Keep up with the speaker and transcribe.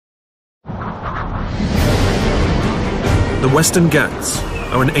The Western Ghats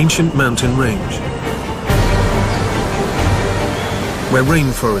are an ancient mountain range where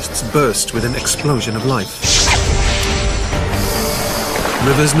rainforests burst with an explosion of life.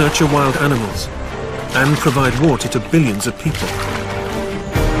 Rivers nurture wild animals and provide water to billions of people.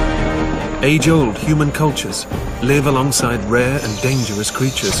 Age-old human cultures live alongside rare and dangerous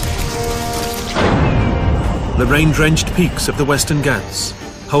creatures. The rain-drenched peaks of the Western Ghats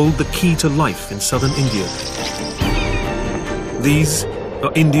hold the key to life in southern India. These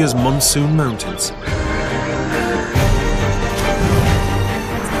are India's Monsoon Mountains.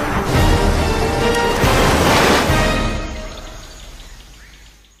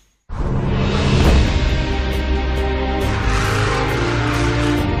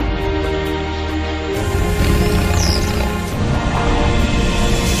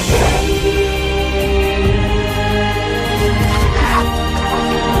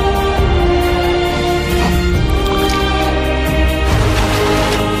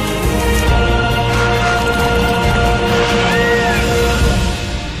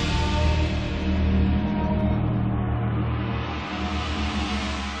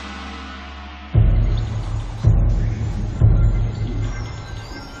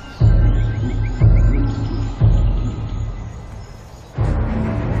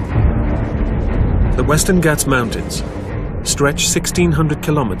 The Western Ghats Mountains stretch 1,600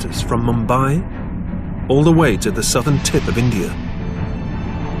 kilometers from Mumbai all the way to the southern tip of India,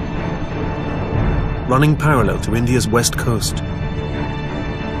 running parallel to India's west coast.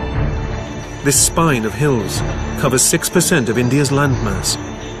 This spine of hills covers 6% of India's landmass,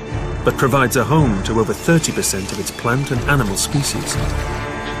 but provides a home to over 30% of its plant and animal species.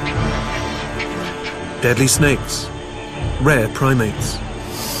 Deadly snakes, rare primates,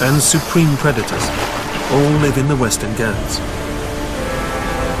 and supreme predators all live in the Western Ghats.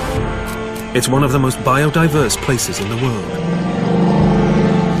 It's one of the most biodiverse places in the world.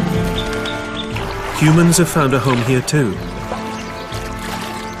 Humans have found a home here too.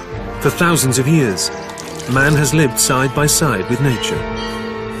 For thousands of years, man has lived side by side with nature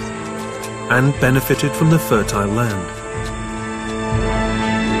and benefited from the fertile land.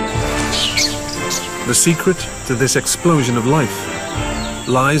 The secret to this explosion of life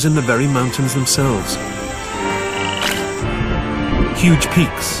lies in the very mountains themselves. Huge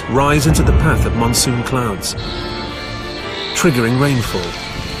peaks rise into the path of monsoon clouds, triggering rainfall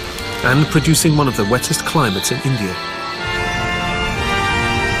and producing one of the wettest climates in India.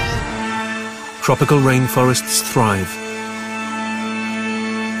 Tropical rainforests thrive.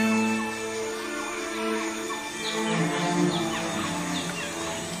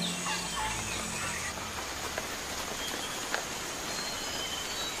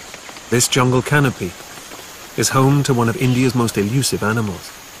 This jungle canopy is home to one of India's most elusive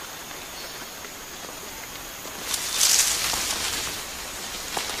animals.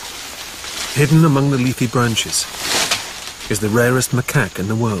 Hidden among the leafy branches is the rarest macaque in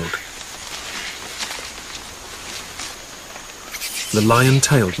the world. The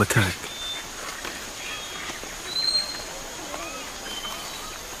lion-tailed macaque.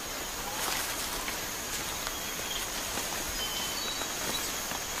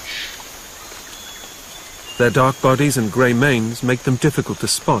 Their dark bodies and grey manes make them difficult to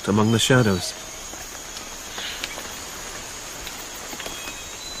spot among the shadows.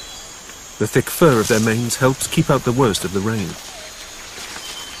 The thick fur of their manes helps keep out the worst of the rain.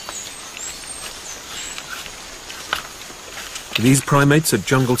 These primates are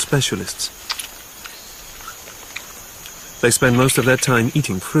jungle specialists. They spend most of their time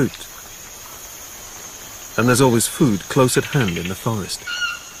eating fruit, and there's always food close at hand in the forest.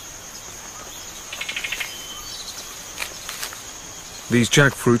 These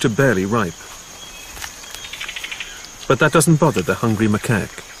jackfruit are barely ripe, but that doesn't bother the hungry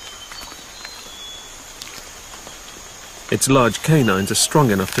macaque. Its large canines are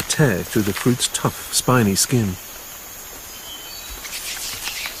strong enough to tear through the fruit's tough, spiny skin.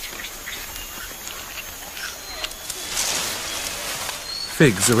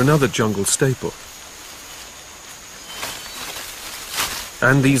 Figs are another jungle staple,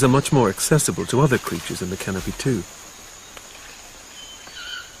 and these are much more accessible to other creatures in the canopy too.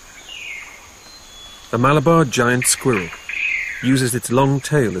 A Malabar giant squirrel uses its long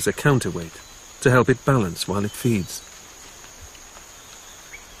tail as a counterweight to help it balance while it feeds.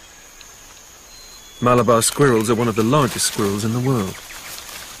 Malabar squirrels are one of the largest squirrels in the world.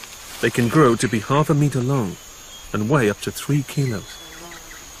 They can grow to be half a meter long and weigh up to 3 kilos.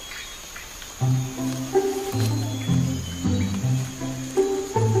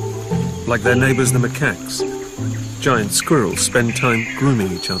 Like their neighbors the macaques, giant squirrels spend time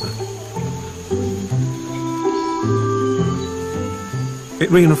grooming each other. It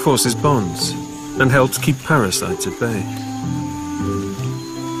reinforces bonds and helps keep parasites at bay.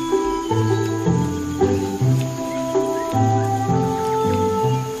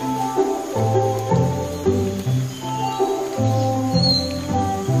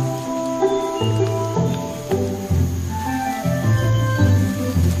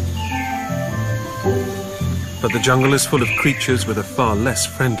 But the jungle is full of creatures with a far less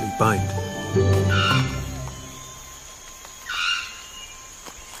friendly bite.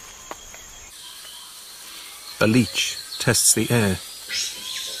 A leech tests the air,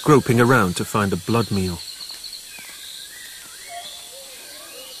 groping around to find a blood meal.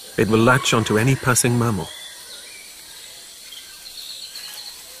 It will latch onto any passing mammal.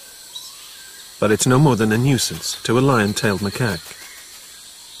 But it's no more than a nuisance to a lion-tailed macaque.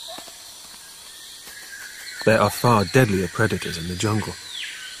 There are far deadlier predators in the jungle.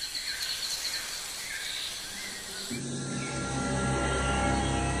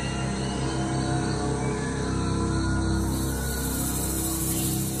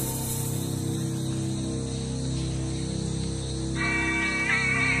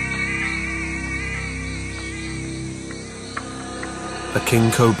 A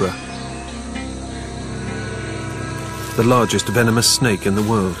king cobra, the largest venomous snake in the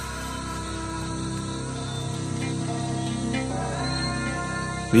world.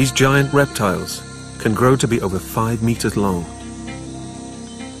 These giant reptiles can grow to be over 5 meters long.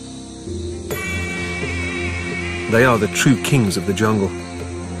 They are the true kings of the jungle.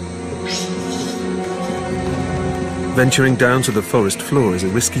 Venturing down to the forest floor is a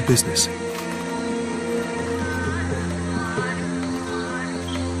risky business.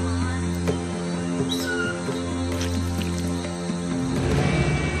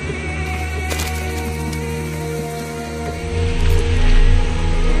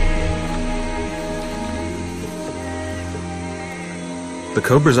 The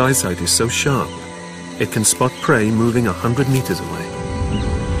cobra's eyesight is so sharp, it can spot prey moving 100 meters away.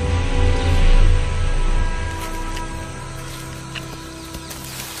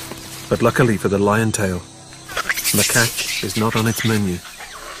 But luckily for the lion-tail, macaque is not on its menu.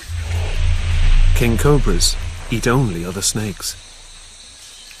 King cobras eat only other snakes.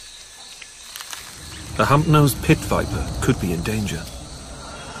 A hump-nosed pit viper could be in danger.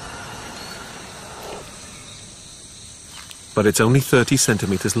 But it's only 30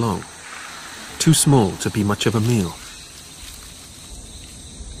 centimeters long, too small to be much of a meal.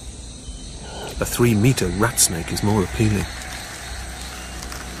 A 3-meter rat snake is more appealing.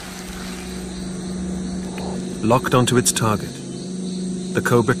 Locked onto its target, the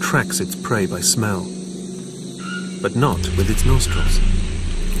cobra tracks its prey by smell, but not with its nostrils.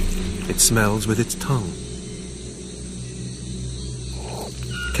 It smells with its tongue.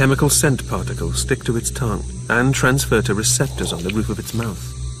 Chemical scent particles stick to its tongue and transfer to receptors on the roof of its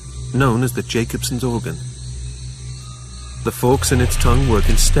mouth, known as the Jacobson's organ. The forks in its tongue work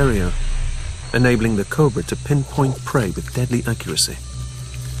in stereo, enabling the cobra to pinpoint prey with deadly accuracy.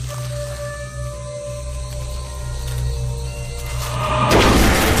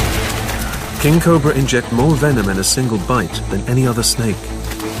 King cobra inject more venom in a single bite than any other snake.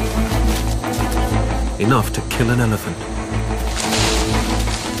 Enough to kill an elephant.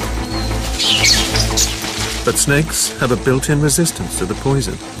 But snakes have a built-in resistance to the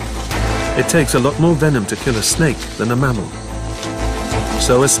poison. It takes a lot more venom to kill a snake than a mammal.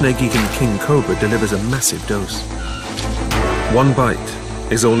 So a snake-eating king cobra delivers a massive dose. 1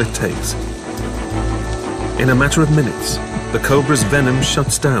 bite is all it takes. In a matter of minutes, the cobra's venom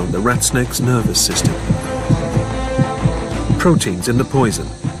shuts down the rat snake's nervous system. Proteins in the poison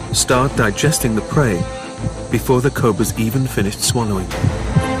start digesting the prey before the cobra's even finished swallowing.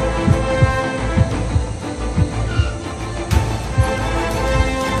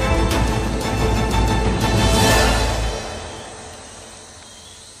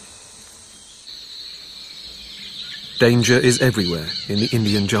 Danger is everywhere in the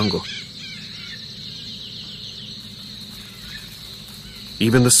Indian jungle.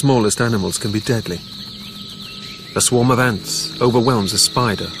 Even the smallest animals can be deadly. A swarm of ants overwhelms a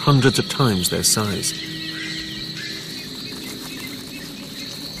spider hundreds of times their size.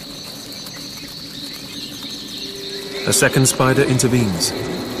 A second spider intervenes.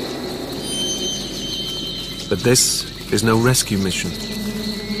 But this is no rescue mission.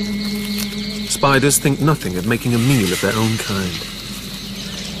 Spiders think nothing of making a meal of their own kind.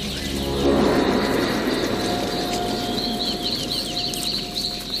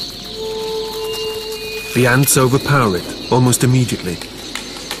 The ants overpower it almost immediately.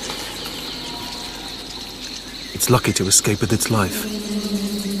 It's lucky to escape with its life.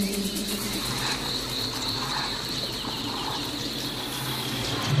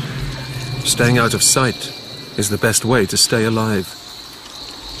 Staying out of sight is the best way to stay alive.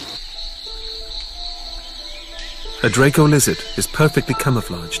 A Draco lizard is perfectly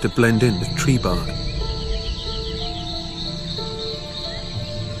camouflaged to blend in with tree bark.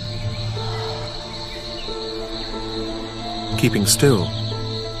 Keeping still,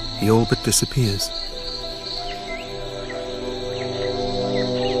 he all but disappears.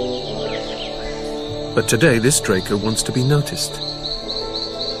 But today this Draco wants to be noticed.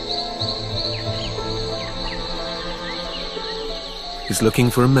 He's looking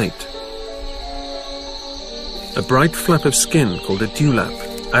for a mate. A bright flap of skin called a dewlap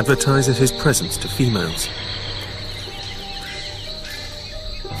advertises his presence to females.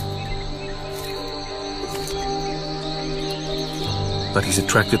 But he's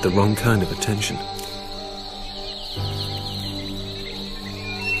attracted the wrong kind of attention.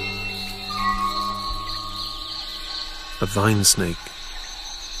 A vine snake.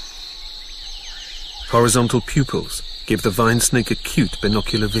 Horizontal pupils give the vine snake acute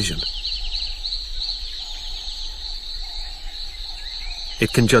binocular vision.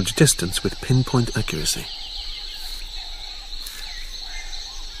 It can judge distance with pinpoint accuracy.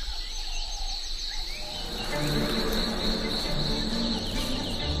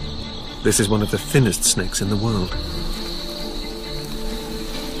 This is one of the thinnest snakes in the world.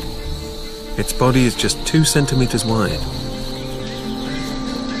 Its body is just 2 centimeters wide.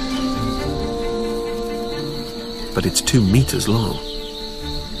 But it's 2 meters long.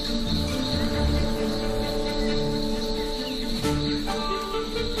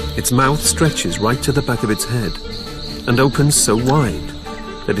 Its mouth stretches right to the back of its head and opens so wide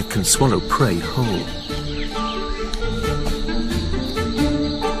that it can swallow prey whole.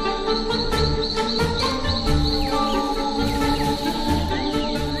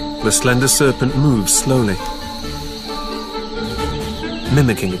 The slender serpent moves slowly,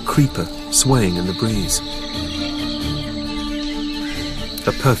 mimicking a creeper swaying in the breeze.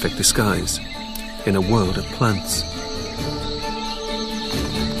 A perfect disguise in a world of plants.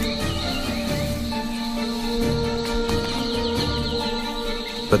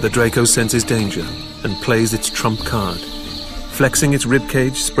 But the Draco senses danger and plays its trump card. Flexing its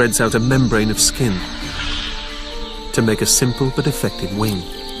ribcage, spreads out a membrane of skin to make a simple but effective wing.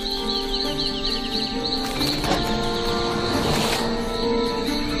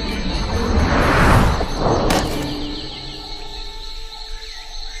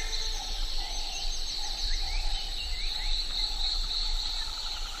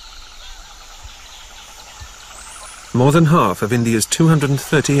 More than half of India's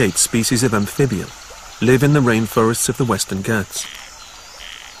 238 species of amphibian live in the rainforests of the Western Ghats.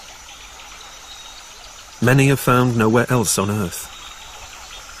 Many are found nowhere else on Earth.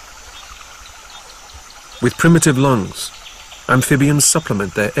 With primitive lungs, amphibians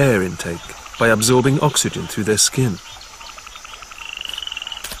supplement their air intake by absorbing oxygen through their skin.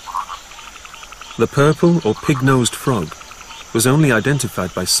 The purple or pig-nosed frog was only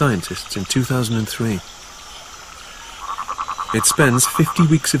identified by scientists in 2003. It spends 50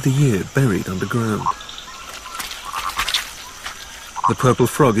 weeks of the year buried underground. The purple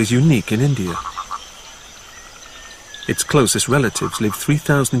frog is unique in India. Its closest relatives live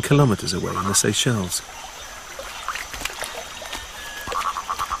 3,000 kilometers away in the Seychelles.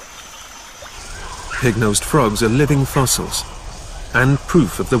 Pig-nosed frogs are living fossils and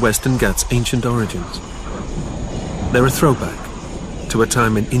proof of the Western Ghats' ancient origins. They're a throwback to a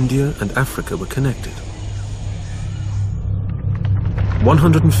time when India and Africa were connected.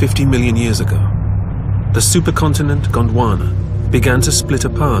 150 million years ago, the supercontinent Gondwana began to split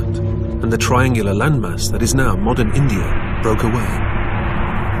apart, and the triangular landmass that is now modern India broke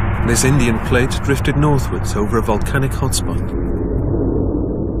away. This Indian plate drifted northwards over a volcanic hotspot.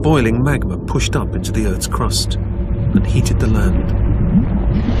 Boiling magma pushed up into the Earth's crust and heated the land.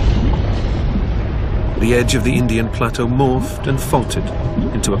 The edge of the Indian plateau morphed and faltered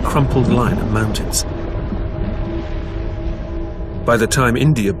into a crumpled line of mountains. By the time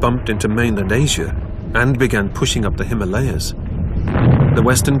India bumped into mainland Asia and began pushing up the Himalayas, the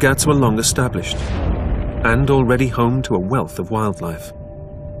Western Ghats were long established and already home to a wealth of wildlife.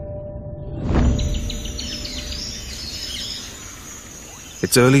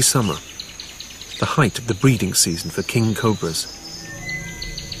 It's early summer, the height of the breeding season for king cobras.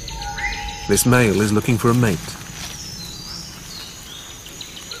 This male is looking for a mate.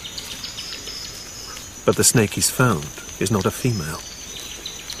 But the snake he's found is not a female.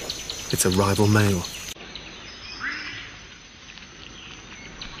 It's a rival male.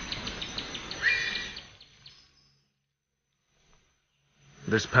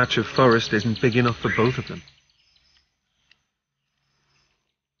 This patch of forest isn't big enough for both of them.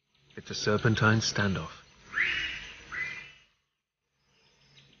 It's a serpentine standoff.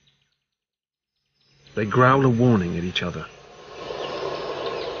 They growl a warning at each other.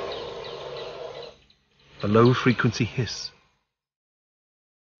 A low-frequency hiss.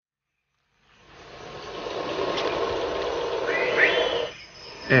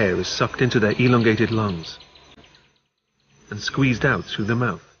 Air is sucked into their elongated lungs and squeezed out through the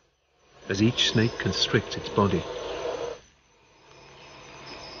mouth as each snake constricts its body.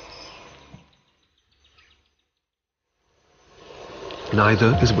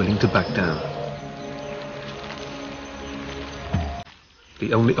 Neither is willing to back down.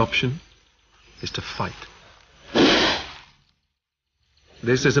 The only option is to fight.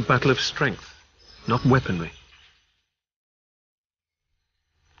 This is a battle of strength, not weaponry.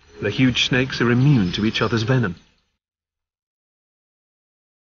 The huge snakes are immune to each other's venom.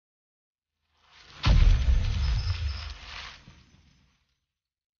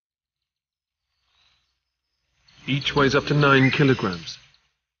 Each weighs up to 9 kilograms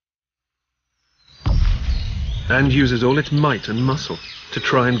and uses all its might and muscle to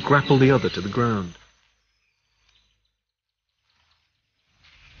try and grapple the other to the ground.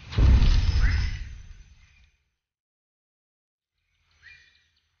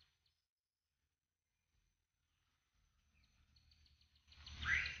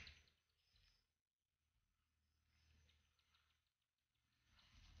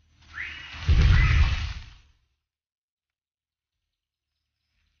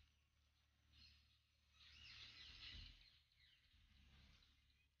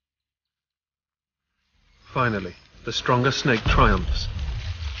 Finally, the stronger snake triumphs.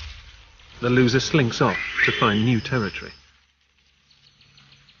 The loser slinks off to find new territory.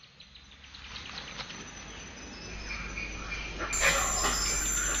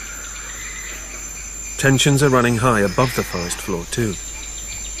 Tensions are running high above the forest floor too.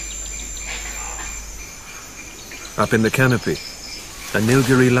 Up in the canopy, a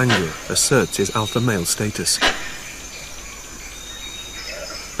Nilgiri langur asserts his alpha male status.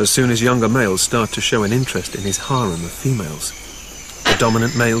 As soon as younger males start to show an interest in his harem of females, the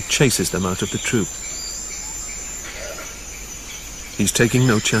dominant male chases them out of the troop. He's taking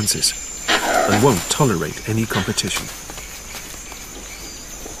no chances and won't tolerate any competition.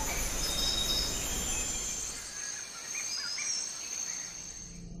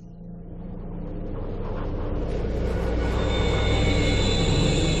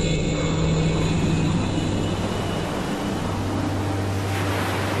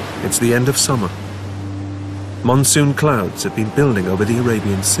 It's the end of summer. Monsoon clouds have been building over the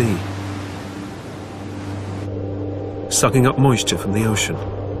Arabian Sea, sucking up moisture from the ocean.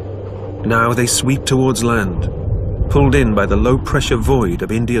 Now they sweep towards land, pulled in by the low-pressure void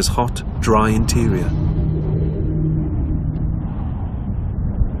of India's hot, dry interior.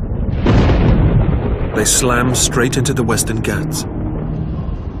 They slam straight into the Western Ghats.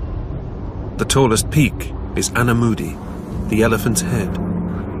 The tallest peak is Anamudi, the elephant's head.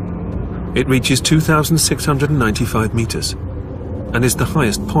 It reaches 2,695 meters and is the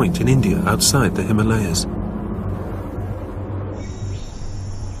highest point in India outside the Himalayas.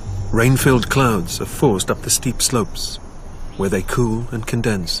 Rain-filled clouds are forced up the steep slopes, where they cool and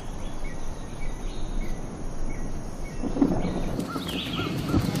condense.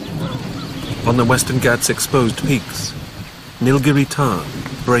 On the Western Ghats' exposed peaks, Nilgiri tahr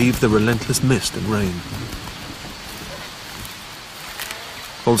brave the relentless mist and rain.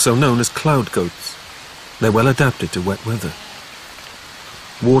 Also known as cloud goats, they're well adapted to wet weather.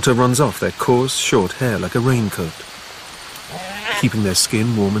 Water runs off their coarse, short hair like a raincoat, keeping their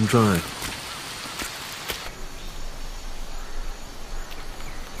skin warm and dry.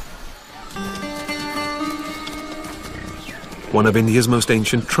 One of India's most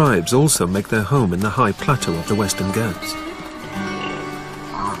ancient tribes also make their home in the high plateau of the Western Ghats.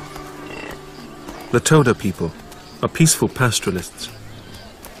 The Toda people are peaceful pastoralists,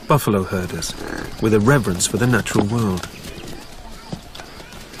 buffalo herders with a reverence for the natural world.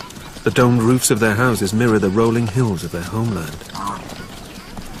 The domed roofs of their houses mirror the rolling hills of their homeland.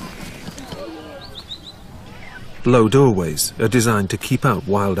 Low doorways are designed to keep out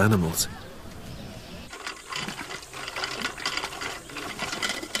wild animals.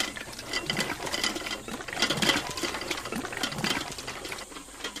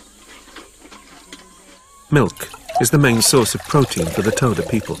 Milk is the main source of protein for the Toda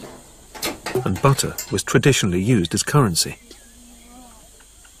people, and butter was traditionally used as currency.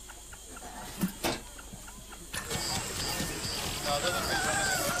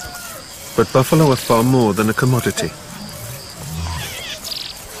 But buffalo are far more than a commodity.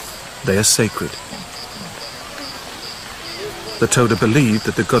 They are sacred. The Toda believed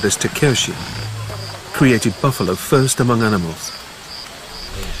that the goddess Takeshi created buffalo first among animals,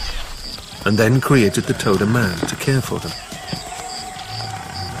 and then created the Toda man to care for them.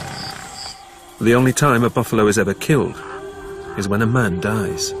 The only time a buffalo is ever killed is when a man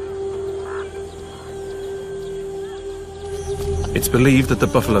dies. It's believed that the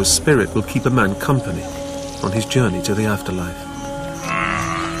buffalo's spirit will keep a man company on his journey to the afterlife.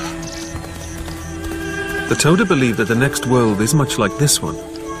 The Toda believe that the next world is much like this one,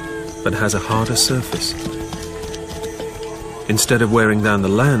 but has a harder surface. Instead of wearing down the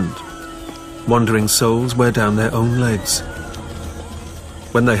land, wandering souls wear down their own legs.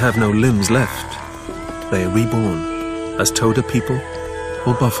 When they have no limbs left, they are reborn as Toda people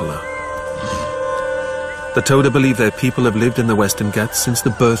or buffalo. The Toda believe their people have lived in the Western Ghats since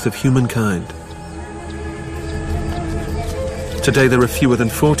the birth of humankind. Today there are fewer than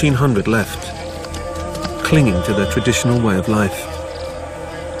 1,400 left, clinging to their traditional way of life.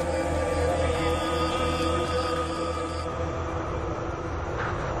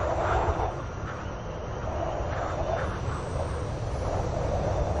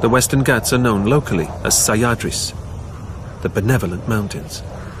 The Western Ghats are known locally as Sayadris, the benevolent mountains.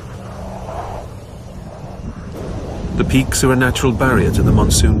 The peaks are a natural barrier to the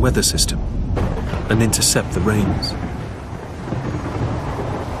monsoon weather system and intercept the rains.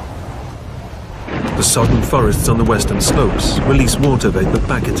 The sodden forests on the western slopes release water vapor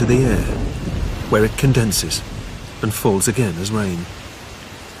back into the air, where it condenses and falls again as rain.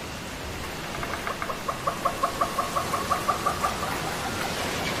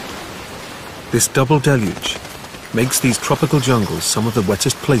 This double deluge makes these tropical jungles some of the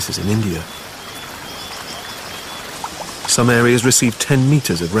wettest places in India. Some areas receive 10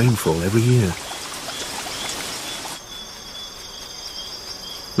 meters of rainfall every year.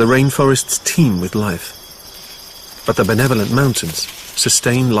 The rainforests teem with life, but the benevolent mountains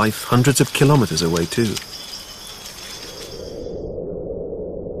sustain life hundreds of kilometers away too.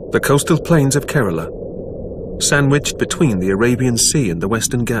 The coastal plains of Kerala, sandwiched between the Arabian Sea and the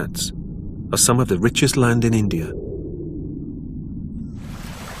Western Ghats, are some of the richest land in India.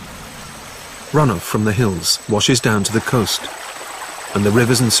 Runoff from the hills washes down to the coast, and the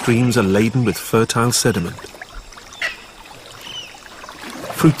rivers and streams are laden with fertile sediment.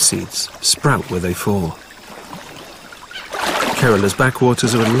 Fruit seeds sprout where they fall. Kerala's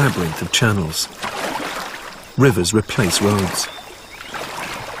backwaters are a labyrinth of channels. Rivers replace roads.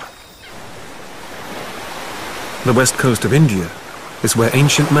 The west coast of India is where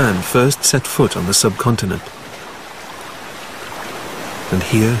ancient man first set foot on the subcontinent. And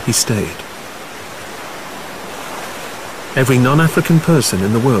here he stayed. Every non-African person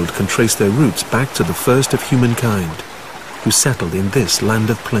in the world can trace their roots back to the first of humankind, who settled in this land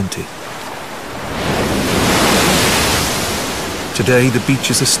of plenty. Today, the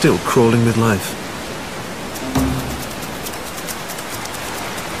beaches are still crawling with life.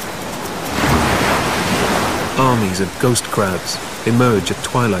 Armies of ghost crabs emerge at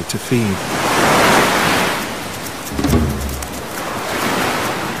twilight to feed.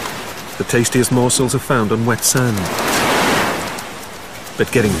 The tastiest morsels are found on wet sand.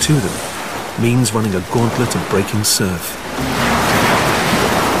 But getting to them means running a gauntlet of breaking surf.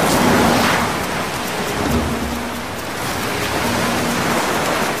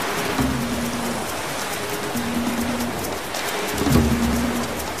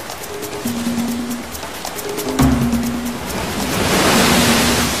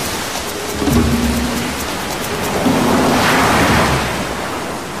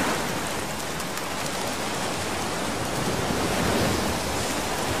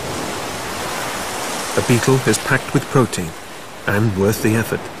 A beetle is packed with protein and worth the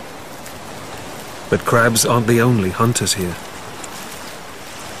effort. But crabs aren't the only hunters here.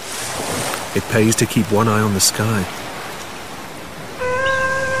 It pays to keep one eye on the sky.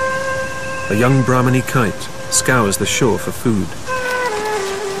 A young Brahmini kite scours the shore for food.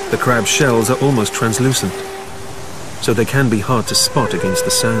 The crab's shells are almost translucent, so they can be hard to spot against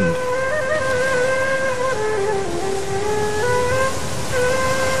the sand.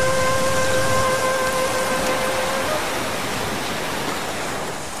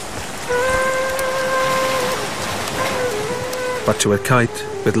 But to a kite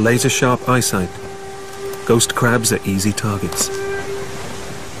with laser-sharp eyesight, ghost crabs are easy targets.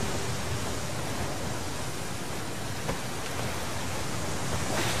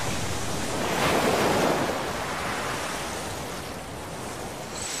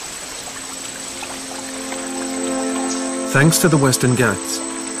 Thanks to the Western Ghats,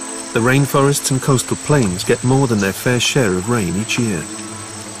 the rainforests and coastal plains get more than their fair share of rain each year.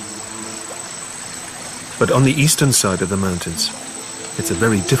 But on the eastern side of the mountains, it's a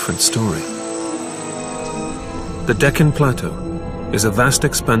very different story. The Deccan Plateau is a vast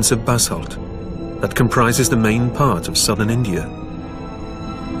expanse of basalt that comprises the main part of southern India.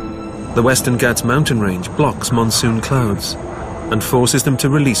 The Western Ghats mountain range blocks monsoon clouds and forces them to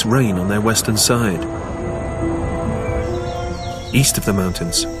release rain on their western side. East of the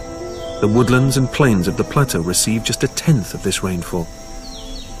mountains, the woodlands and plains of the plateau receive just 1/10 of this rainfall.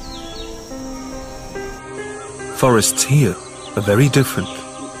 Forests here are very different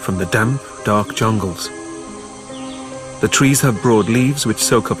from the damp, dark jungles. The trees have broad leaves which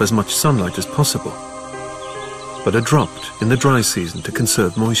soak up as much sunlight as possible, but are dropped in the dry season to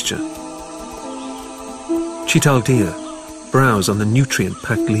conserve moisture. Chital deer browse on the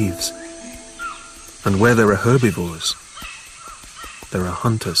nutrient-packed leaves, and where there are herbivores, there are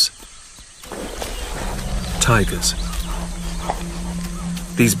hunters. Tigers.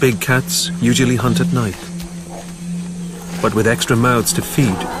 These big cats usually hunt at night. But with extra mouths to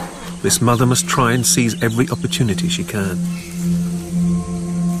feed, this mother must try and seize every opportunity she can.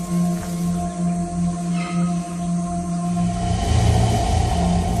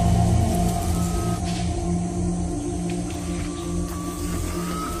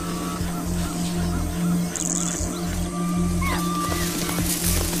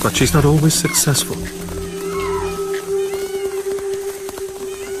 But she's not always successful.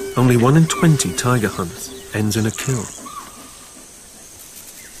 Only 1 in 20 tiger hunts ends in a kill.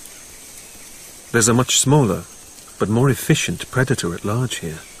 There's a much smaller, but more efficient predator at large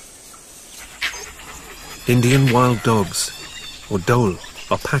here. Indian wild dogs, or dhole,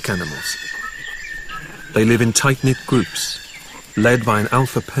 are pack animals. They live in tight-knit groups, led by an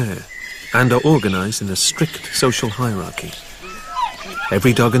alpha pair, and are organized in a strict social hierarchy.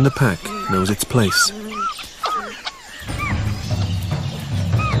 Every dog in the pack knows its place.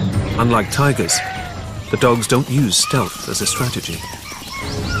 Unlike tigers, the dogs don't use stealth as a strategy.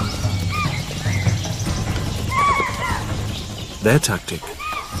 Their tactic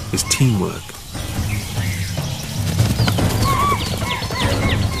is teamwork.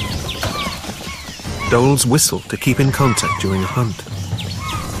 Dholes whistle to keep in contact during a hunt.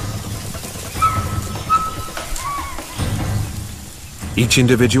 Each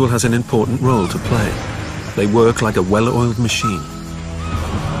individual has an important role to play. They work like a well-oiled machine.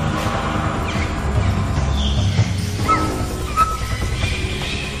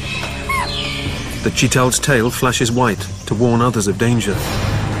 The chital's tail flashes white to warn others of danger.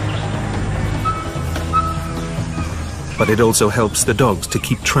 But it also helps the dogs to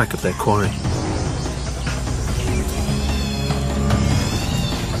keep track of their quarry.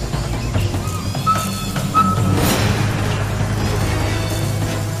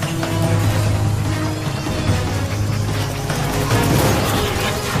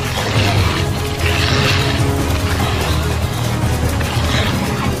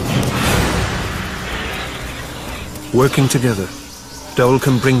 Working together, dhole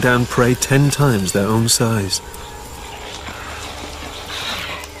can bring down prey 10 times their own size.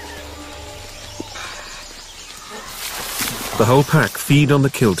 The whole pack feed on the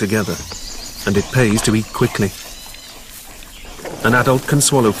kill together, and it pays to eat quickly. An adult can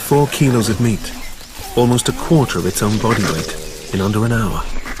swallow 4 kilos of meat, almost a quarter of its own body weight, in under an hour.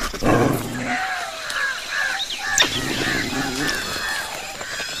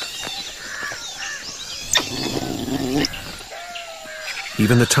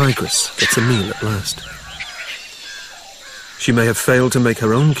 Even the tigress gets a meal at last. She may have failed to make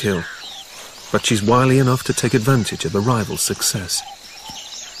her own kill, but she's wily enough to take advantage of a rival's success.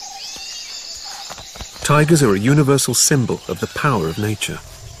 Tigers are a universal symbol of the power of nature,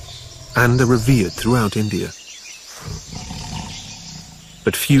 and are revered throughout India.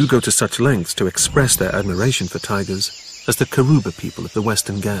 But few go to such lengths to express their admiration for tigers as the Karuba people of the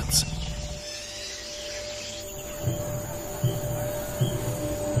Western Ghats.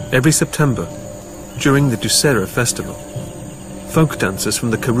 Every September, during the Dussehra festival, folk dancers from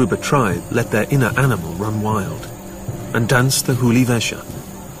the Karuba tribe let their inner animal run wild and dance the Huli Vesha,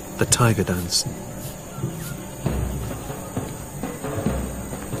 the tiger dance.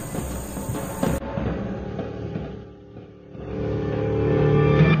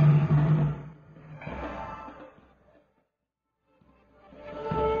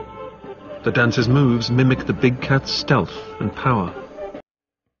 The dancer's moves mimic the big cat's stealth and power.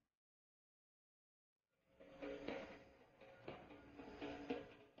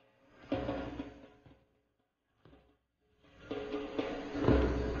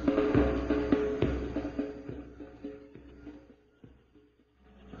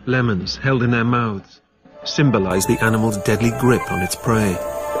 Lemons held in their mouths symbolize the animal's deadly grip on its prey.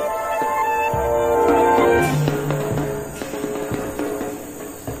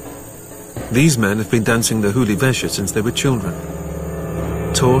 These men have been dancing the huli vesha since they were children,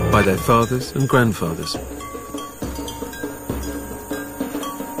 taught by their fathers and grandfathers.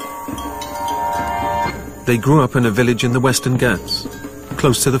 They grew up in a village in the Western Ghats,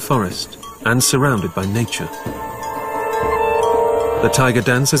 close to the forest and surrounded by nature. The tiger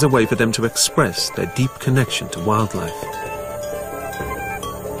dance is a way for them to express their deep connection to wildlife.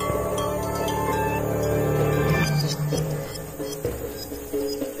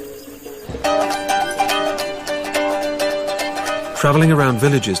 Traveling around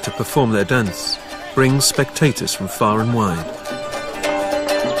villages to perform their dance brings spectators from far and wide.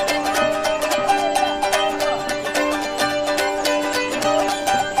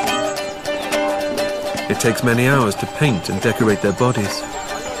 It takes many hours to paint and decorate their bodies,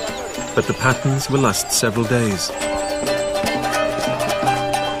 but the patterns will last several days.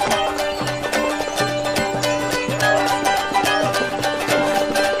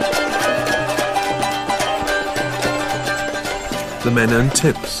 The men earn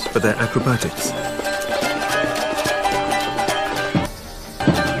tips for their acrobatics.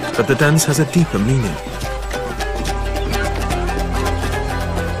 But the dance has a deeper meaning.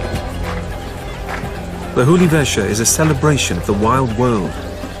 The huli vesha is a celebration of the wild world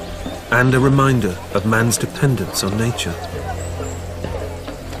and a reminder of man's dependence on nature.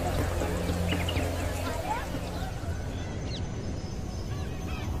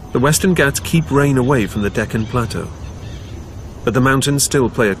 The Western Ghats keep rain away from the Deccan Plateau, but the mountains still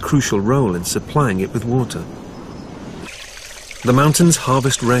play a crucial role in supplying it with water. The mountains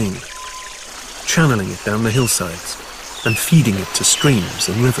harvest rain, channeling it down the hillsides and feeding it to streams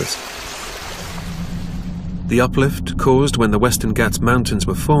and rivers. The uplift caused when the Western Ghats Mountains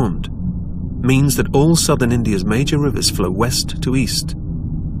were formed means that all southern India's major rivers flow west to east,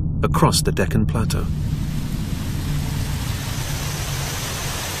 across the Deccan Plateau.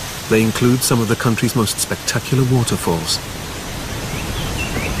 They include some of the country's most spectacular waterfalls.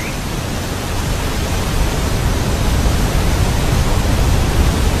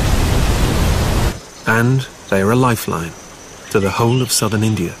 And they are a lifeline to the whole of southern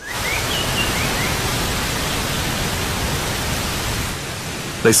India.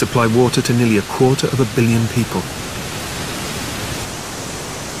 They supply water to nearly 250 million people.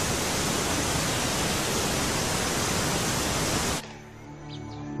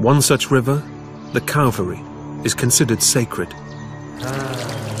 One such river, the Kaveri, is considered sacred.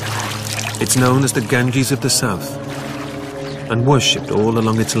 It's known as the Ganges of the South and worshipped all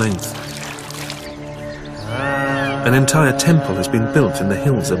along its length. An entire temple has been built in the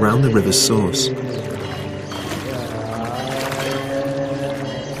hills around the river's source.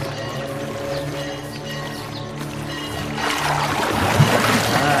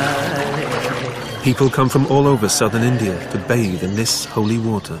 People come from all over southern India to bathe in this holy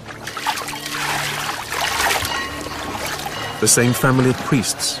water. The same family of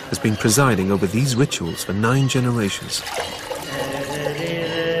priests has been presiding over these rituals for 9 generations.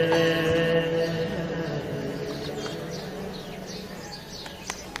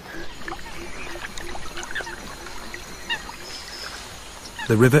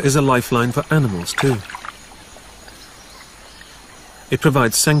 The river is a lifeline for animals too. It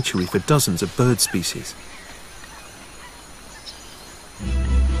provides sanctuary for dozens of bird species.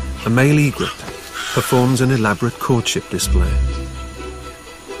 A male egret performs an elaborate courtship display.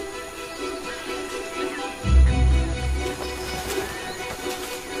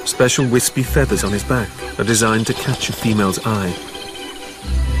 Special wispy feathers on his back are designed to catch a female's eye.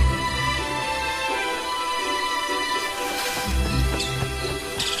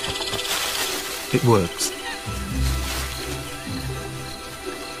 It works.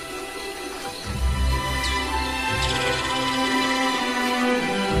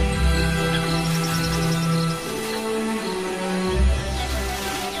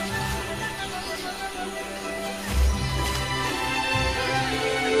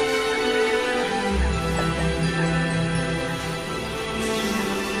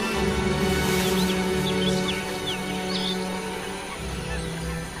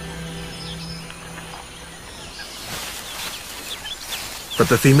 But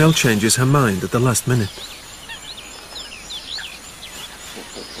the female changes her mind at the last minute.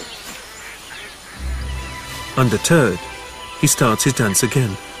 Undeterred, he starts his dance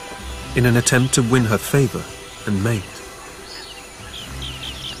again, in an attempt to win her favor and mate.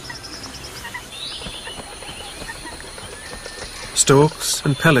 Storks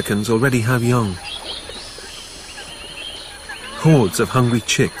and pelicans already have young. Hordes of hungry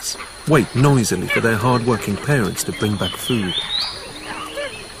chicks wait noisily for their hard-working parents to bring back food.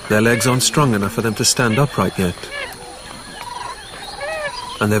 Their legs aren't strong enough for them to stand upright yet.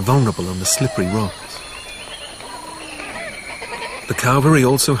 And they're vulnerable on the slippery rocks. The cavalry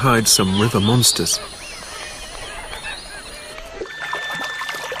also hides some river monsters.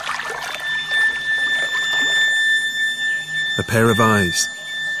 A pair of eyes,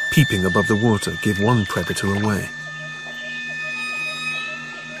 peeping above the water, give one predator away.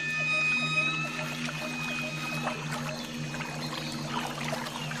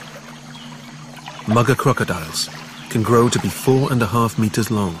 Mugger crocodiles can grow to be 4.5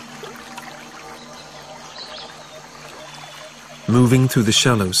 meters long. Moving through the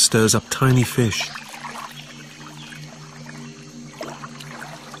shallows stirs up tiny fish.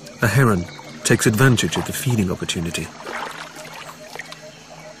 A heron takes advantage of the feeding opportunity.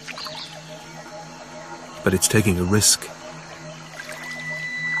 But it's taking a risk.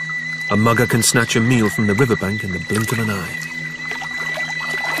 A mugger can snatch a meal from the riverbank in the blink of an eye.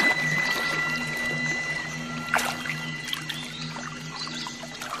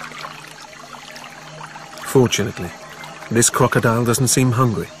 Fortunately, this crocodile doesn't seem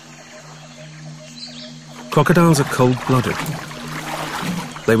hungry. Crocodiles are cold-blooded.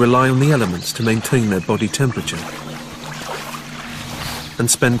 They rely on the elements to maintain their body temperature and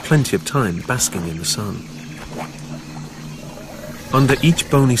spend plenty of time basking in the sun. Under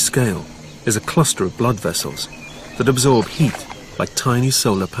each bony scale is a cluster of blood vessels that absorb heat like tiny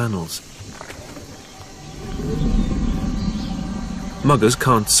solar panels. Muggers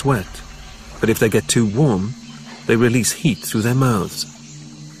can't sweat, but if they get too warm, they release heat through their mouths.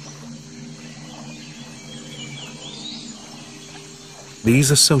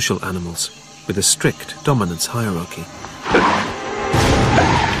 These are social animals with a strict dominance hierarchy.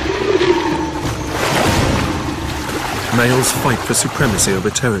 Males fight for supremacy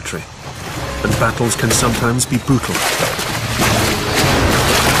over territory, and battles can sometimes be brutal.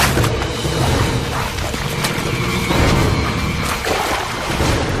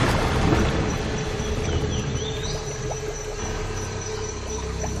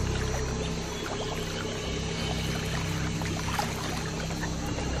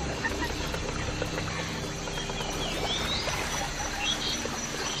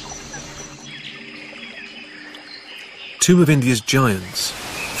 Two of India's giants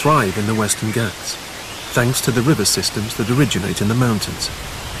thrive in the Western Ghats, thanks to the river systems that originate in the mountains.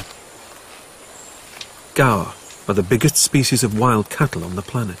 Gaur are the biggest species of wild cattle on the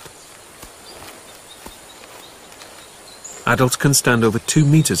planet. Adults can stand over 2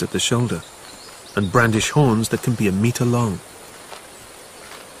 meters at the shoulder and brandish horns that can be 1 meter long.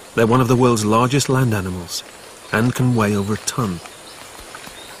 They're one of the world's largest land animals and can weigh over a ton.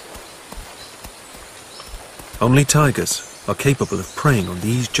 Only tigers are capable of preying on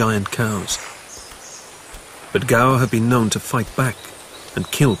these giant cows. But Gaur have been known to fight back and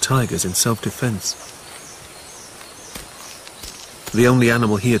kill tigers in self-defense. The only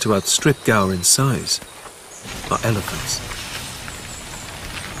animal here to outstrip Gaur in size are elephants.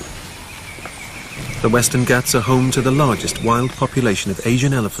 The Western Ghats are home to the largest wild population of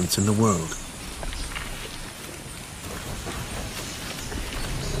Asian elephants in the world.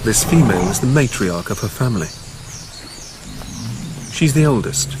 This female is the matriarch of her family. She's the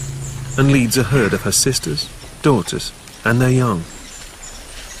oldest and leads a herd of her sisters, daughters, and their young.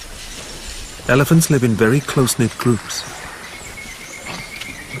 Elephants live in very close-knit groups.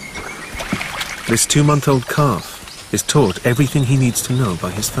 This 2-month-old calf is taught everything he needs to know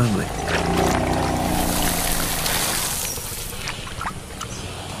by his family.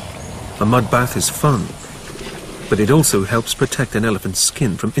 A mud bath is fun, but it also helps protect an elephant's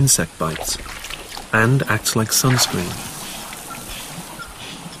skin from insect bites and acts like sunscreen.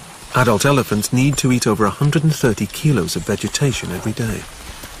 Adult elephants need to eat over 130 kilos of vegetation every day.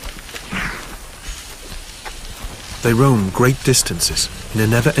 They roam great distances in a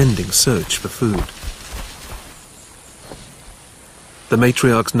never-ending search for food. The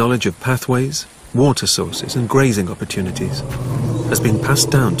matriarch's knowledge of pathways, water sources, and grazing opportunities has been passed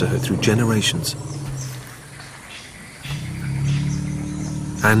down to her through generations.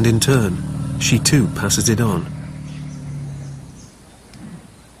 And in turn, she too passes it on.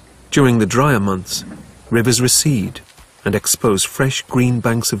 During the drier months, rivers recede and expose fresh green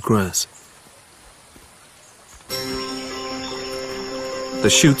banks of grass. The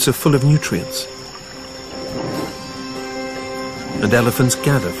shoots are full of nutrients, and elephants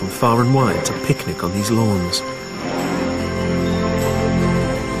gather from far and wide to picnic on these lawns.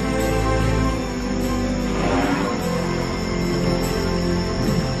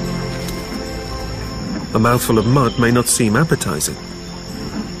 A mouthful of mud may not seem appetizing,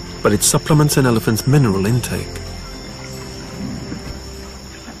 but it supplements an elephant's mineral intake.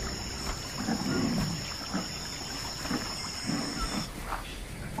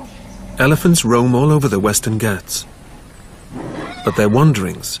 Elephants roam all over the Western Ghats, but their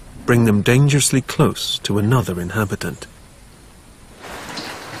wanderings bring them dangerously close to another inhabitant.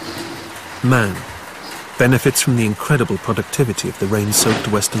 Man benefits from the incredible productivity of the rain-soaked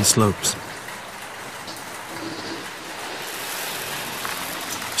western slopes.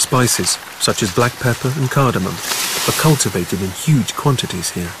 Spices, such as black pepper and cardamom, are cultivated in huge quantities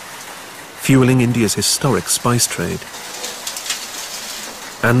here, fueling India's historic spice trade.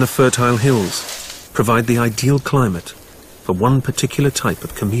 And the fertile hills provide the ideal climate for one particular type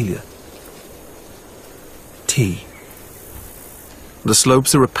of camellia: tea. The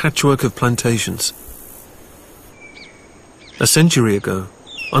slopes are a patchwork of plantations. A century ago,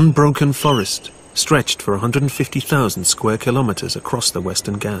 unbroken forest stretched for 150,000 square kilometers across the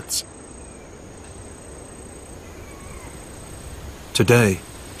Western Ghats. Today,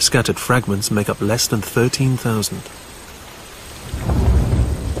 scattered fragments make up less than 13,000.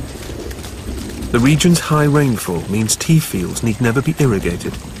 The region's high rainfall means tea fields need never be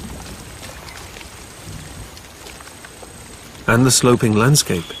irrigated. And the sloping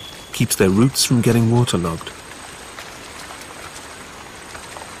landscape keeps their roots from getting waterlogged.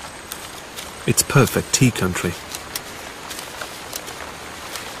 It's perfect tea country.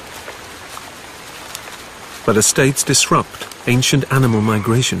 But estates disrupt ancient animal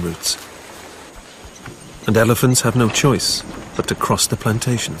migration routes, and elephants have no choice but to cross the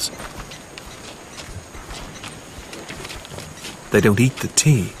plantations. They don't eat the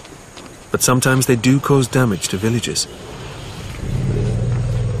tea, but sometimes they do cause damage to villages.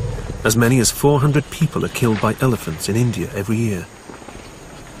 As many as 400 people are killed by elephants in India every year.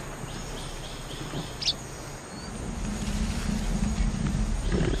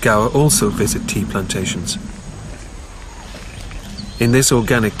 Gaur also visit tea plantations. In this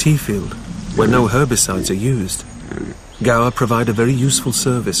organic tea field, where no herbicides are used, Gaur provide a very useful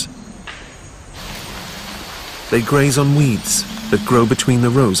service. They graze on weeds that grow between the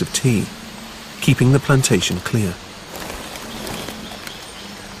rows of tea, keeping the plantation clear.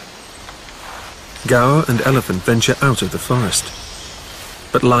 Gaur and elephant venture out of the forest,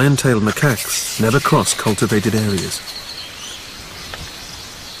 but lion-tailed macaques never cross cultivated areas.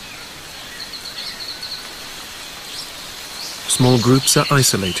 Small groups are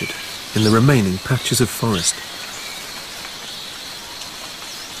isolated in the remaining patches of forest.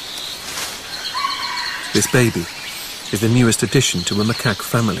 This baby is the newest addition to a macaque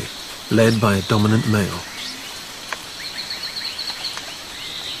family, led by a dominant male.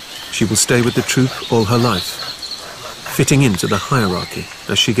 She will stay with the troop all her life, fitting into the hierarchy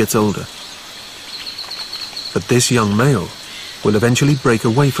as she gets older. But this young male will eventually break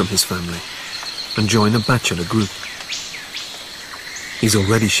away from his family and join a bachelor group. He's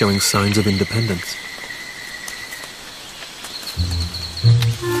already showing signs of independence.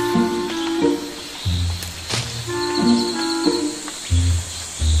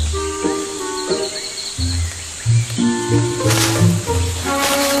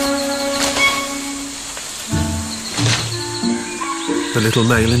 The little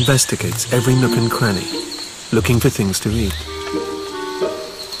male investigates every nook and cranny, looking for things to eat.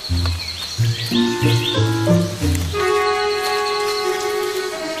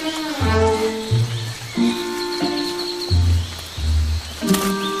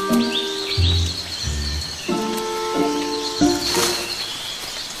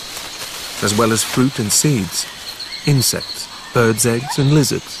 As well as fruit and seeds, insects, birds' eggs and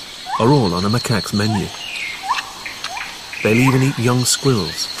lizards are all on a macaque's menu. They'll even eat young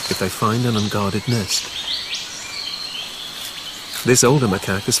squirrels if they find an unguarded nest. This older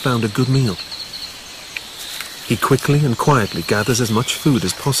macaque has found a good meal. He quickly and quietly gathers as much food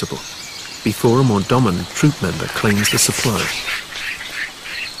as possible before a more dominant troop member claims the supply.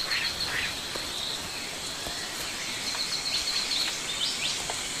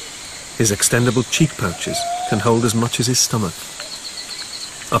 His extendable cheek pouches can hold as much as his stomach.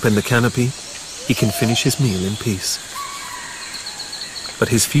 Up in the canopy, he can finish his meal in peace. But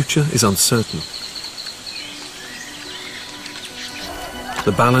his future is uncertain.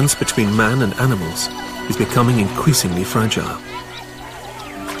 The balance between man and animals is becoming increasingly fragile.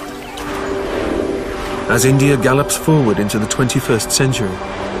 As India gallops forward into the 21st century,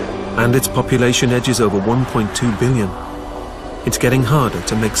 and its population edges over 1.2 billion, it's getting harder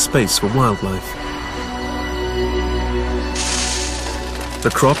to make space for wildlife.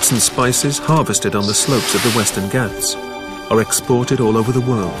 The crops and spices harvested on the slopes of the Western Ghats are exported all over the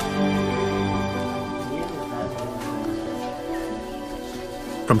world.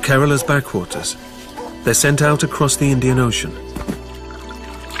 From Kerala's backwaters, they're sent out across the Indian Ocean,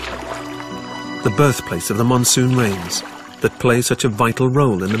 the birthplace of the monsoon rains that play such a vital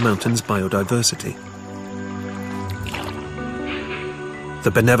role in the mountain's biodiversity.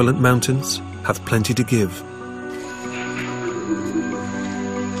 The benevolent mountains have plenty to give.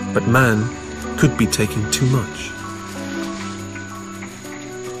 But man could be taking too much.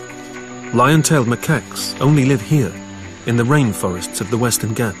 Lion-tailed macaques only live here, in the rainforests of the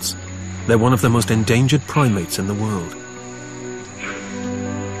Western Ghats. They're one of the most endangered primates in the world.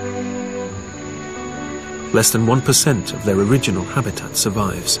 Less than 1% of their original habitat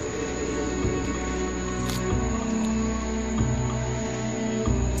survives.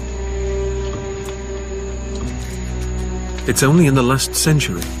 It's only in the last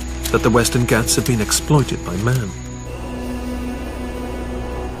century that the Western Ghats have been exploited by man.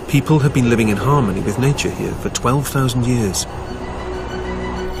 People have been living in harmony with nature here for 12,000 years.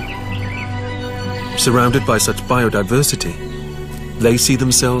 Surrounded by such biodiversity, they see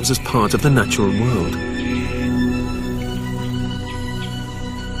themselves as part of the natural world.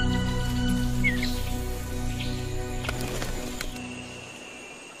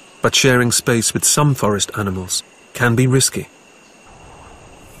 But sharing space with some forest animals can be risky.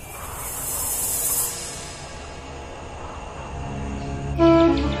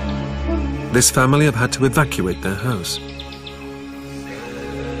 This family have had to evacuate their house.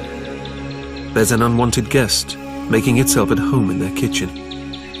 There's an unwanted guest making itself at home in their kitchen.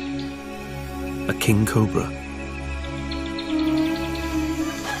 A king cobra.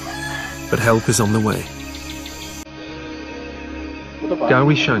 But help is on the way.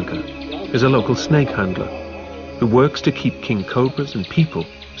 Gauri Shankar is a local snake handler who works to keep king cobras and people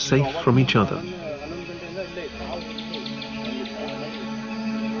safe from each other.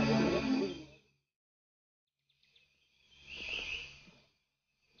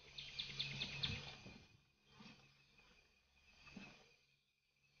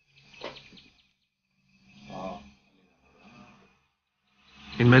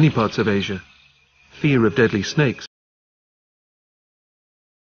 In many parts of Asia, fear of deadly snakes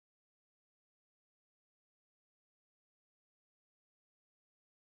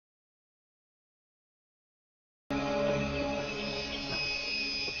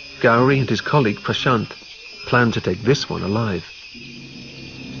Gauri and his colleague Prashant plan to take this one alive.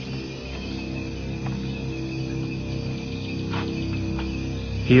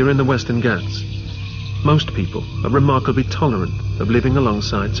 Here in the Western Ghats, most people are remarkably tolerant of living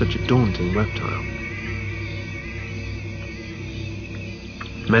alongside such a daunting reptile.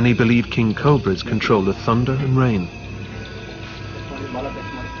 Many believe king cobras control the thunder and rain,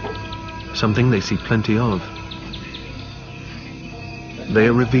 something they see plenty of. They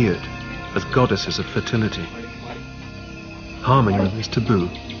are revered as goddesses of fertility. Harming them is taboo.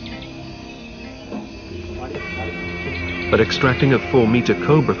 But extracting a 4-meter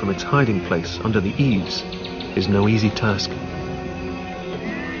cobra from its hiding place under the eaves is no easy task.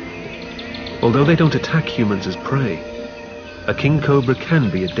 Although they don't attack humans as prey, a king cobra can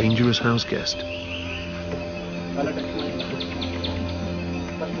be a dangerous house guest.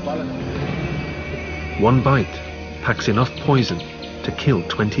 One bite packs enough poison to kill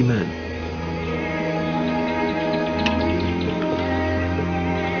 20 men.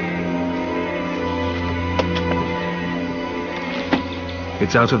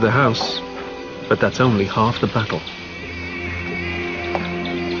 It's out of the house, but that's only half the battle.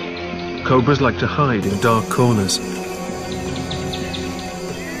 Cobras like to hide in dark corners,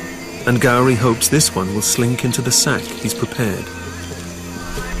 and Gauri hopes this one will slink into the sack he's prepared.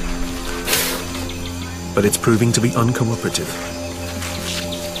 But it's proving to be uncooperative.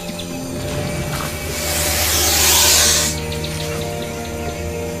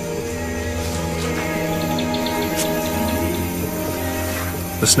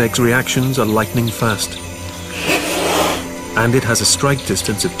 The snake's reactions are lightning fast, and it has a strike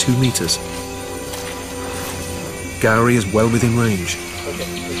distance of 2 meters. Gauri is well within range.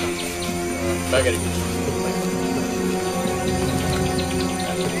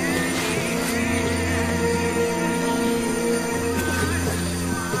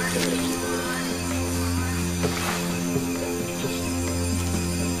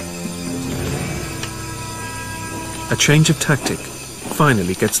 A change of tactic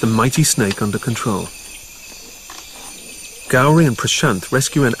finally gets the mighty snake under control. Gauri and Prashant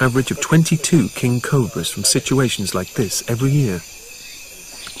rescue an average of 22 king cobras from situations like this every year.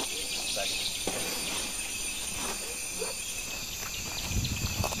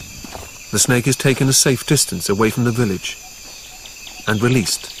 The snake is taken a safe distance away from the village and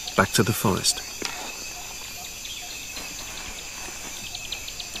released back to the forest.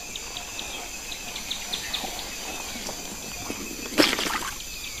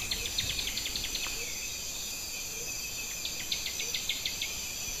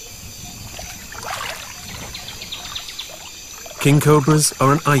 King cobras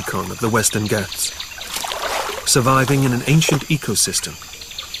are an icon of the Western Ghats, surviving in an ancient ecosystem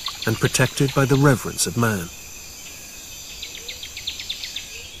and protected by the reverence of man.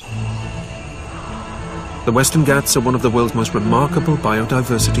 The Western Ghats are one of the world's most remarkable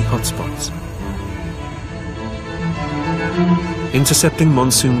biodiversity hotspots. Intercepting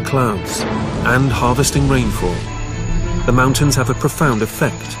monsoon clouds and harvesting rainfall, the mountains have a profound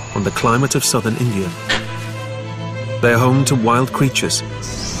effect on the climate of southern India. They are home to wild creatures,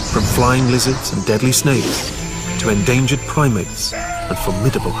 from flying lizards and deadly snakes to endangered primates and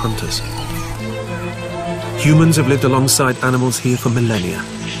formidable hunters. Humans have lived alongside animals here for millennia.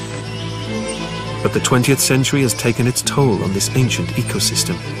 But the 20th century has taken its toll on this ancient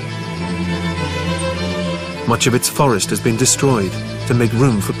ecosystem. Much of its forest has been destroyed to make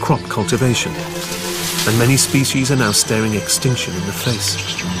room for crop cultivation, and many species are now staring extinction in the face.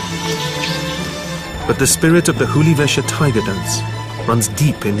 But the spirit of the Wildest tiger dance runs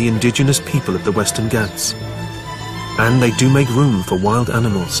deep in the indigenous people of the Western Ghats, and they do make room for wild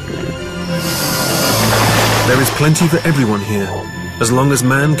animals. There is plenty for everyone here, as long as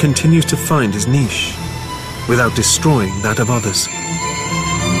man continues to find his niche, without destroying that of others.